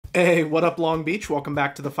Hey, what up, Long Beach? Welcome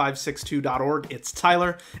back to the 562.org. It's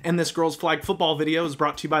Tyler, and this girls' flag football video is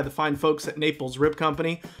brought to you by the fine folks at Naples Rib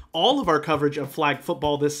Company. All of our coverage of flag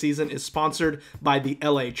football this season is sponsored by the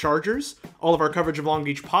LA Chargers. All of our coverage of Long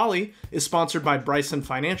Beach Poly is sponsored by Bryson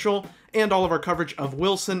Financial, and all of our coverage of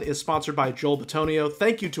Wilson is sponsored by Joel Batonio.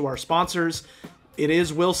 Thank you to our sponsors. It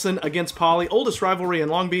is Wilson against Poly, oldest rivalry in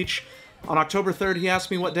Long Beach. On October 3rd, he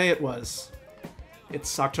asked me what day it was.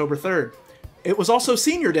 It's October 3rd. It was also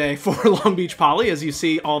senior day for Long Beach Poly, as you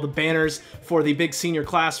see all the banners for the big senior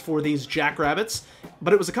class for these Jackrabbits.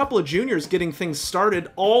 But it was a couple of juniors getting things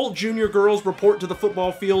started. All junior girls report to the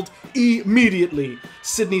football field immediately.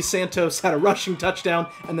 Sydney Santos had a rushing touchdown,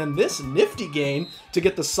 and then this nifty gain to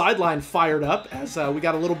get the sideline fired up as we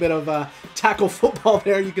got a little bit of tackle football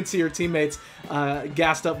there. You can see her teammates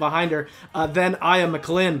gassed up behind her. Then Aya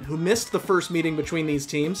McLean, who missed the first meeting between these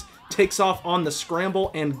teams, takes off on the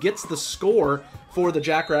scramble and gets the score for the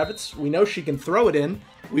Jackrabbits. We know she can throw it in.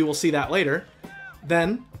 We will see that later.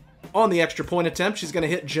 Then, on the extra point attempt, she's going to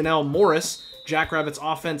hit Janelle Morris. Jackrabbits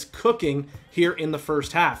offense cooking here in the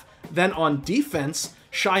first half. Then on defense,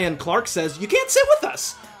 Cheyenne Clark says, "You can't sit with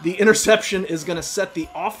us." The interception is going to set the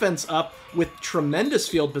offense up with tremendous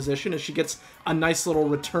field position as she gets a nice little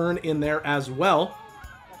return in there as well.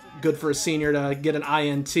 Good for a senior to get an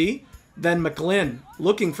INT. Then McGlynn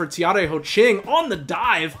looking for Tiare Ho Ching on the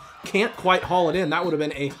dive. Can't quite haul it in. That would have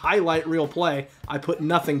been a highlight reel play. I put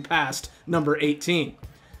nothing past number 18.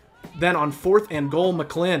 Then on 4th and goal,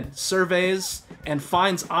 McLean surveys and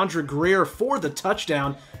finds Andra Greer for the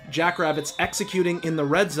touchdown. Jackrabbits executing in the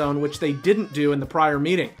red zone, which they didn't do in the prior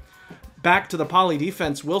meeting. Back to the Poly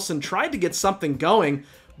defense, Wilson tried to get something going,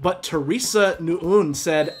 but Teresa Nuun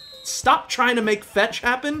said, "Stop trying to make fetch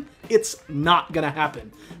happen. It's not going to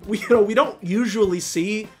happen." We don't usually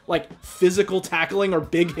see like physical tackling or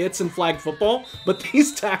big hits in flag football, but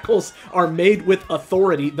these tackles are made with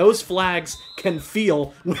authority. Those flags can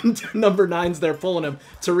feel when number 9's there pulling them.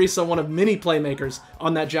 Teresa, one of many playmakers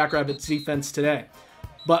on that Jackrabbits defense today.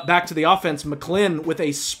 But back to the offense, McLean with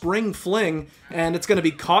a spring fling, and it's going to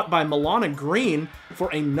be caught by Milana Green for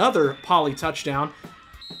another Poly touchdown.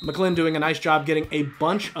 McLean doing a nice job getting a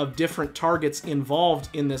bunch of different targets involved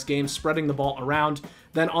in this game, spreading the ball around.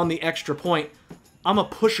 Then on the extra point, I'm a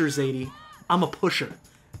pusher, Zadie. I'm a pusher.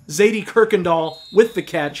 Zadie Kirkendall with the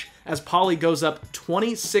catch as Poly goes up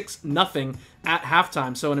 26-0 at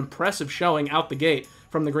halftime. So an impressive showing out the gate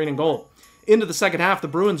from the green and gold. Into the second half, the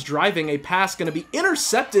Bruins driving a pass going to be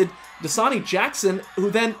intercepted. Dasani Jackson, who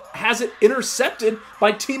then has it intercepted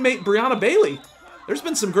by teammate Brianna Bailey. There's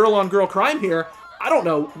been some girl-on-girl crime here. I don't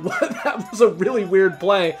know what, that was a really weird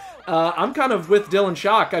play. I'm kind of with Dylan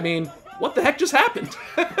Schock. I mean, what the heck just happened?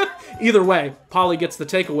 Either way, Poly gets the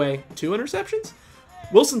takeaway. 2 interceptions?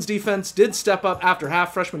 Wilson's defense did step up after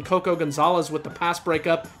half. Freshman Coco Gonzalez with the pass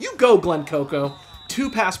breakup. You go, Glenn Coco.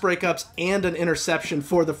 2 pass breakups and an interception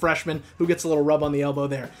for the freshman, who gets a little rub on the elbow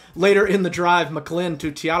there. Later in the drive, McLean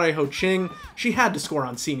to Tiare Ho Ching. She had to score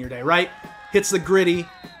on senior day, right? Hits the gritty.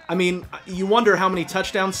 I mean, you wonder how many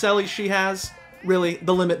touchdown sellies she has. Really,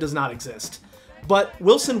 the limit does not exist. But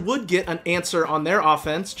Wilson would get an answer on their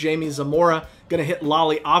offense. Jamie Zamora going to hit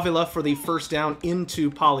Lolly Avila for the first down into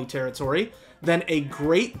Poly territory. Then a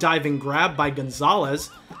great diving grab by Gonzalez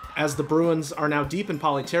as the Bruins are now deep in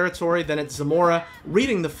Poly territory. Then it's Zamora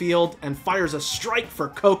reading the field and fires a strike for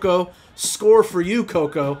Coco. Score for you,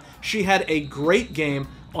 Coco. She had a great game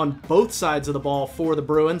on both sides of the ball for the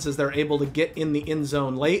Bruins as they're able to get in the end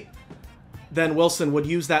zone late. Then Wilson would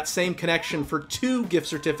use that same connection for 2 gift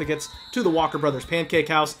certificates to the Walker Brothers Pancake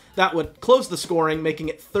House. That would close the scoring, making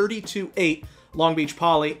it 32-8 Long Beach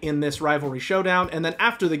Poly in this rivalry showdown. And then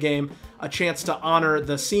after the game, a chance to honor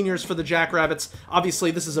the seniors for the Jackrabbits.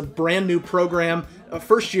 Obviously, this is a brand new program.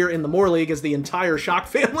 First year in the Moore League as the entire Schock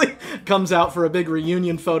family comes out for a big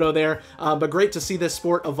reunion photo there. But great to see this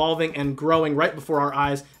sport evolving and growing right before our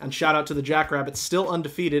eyes. And shout out to the Jackrabbits, still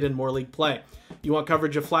undefeated in Moore League play. You want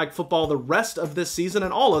coverage of flag football the rest of this season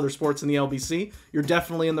and all other sports in the LBC? You're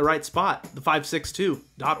definitely in the right spot,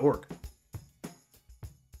 the562.org.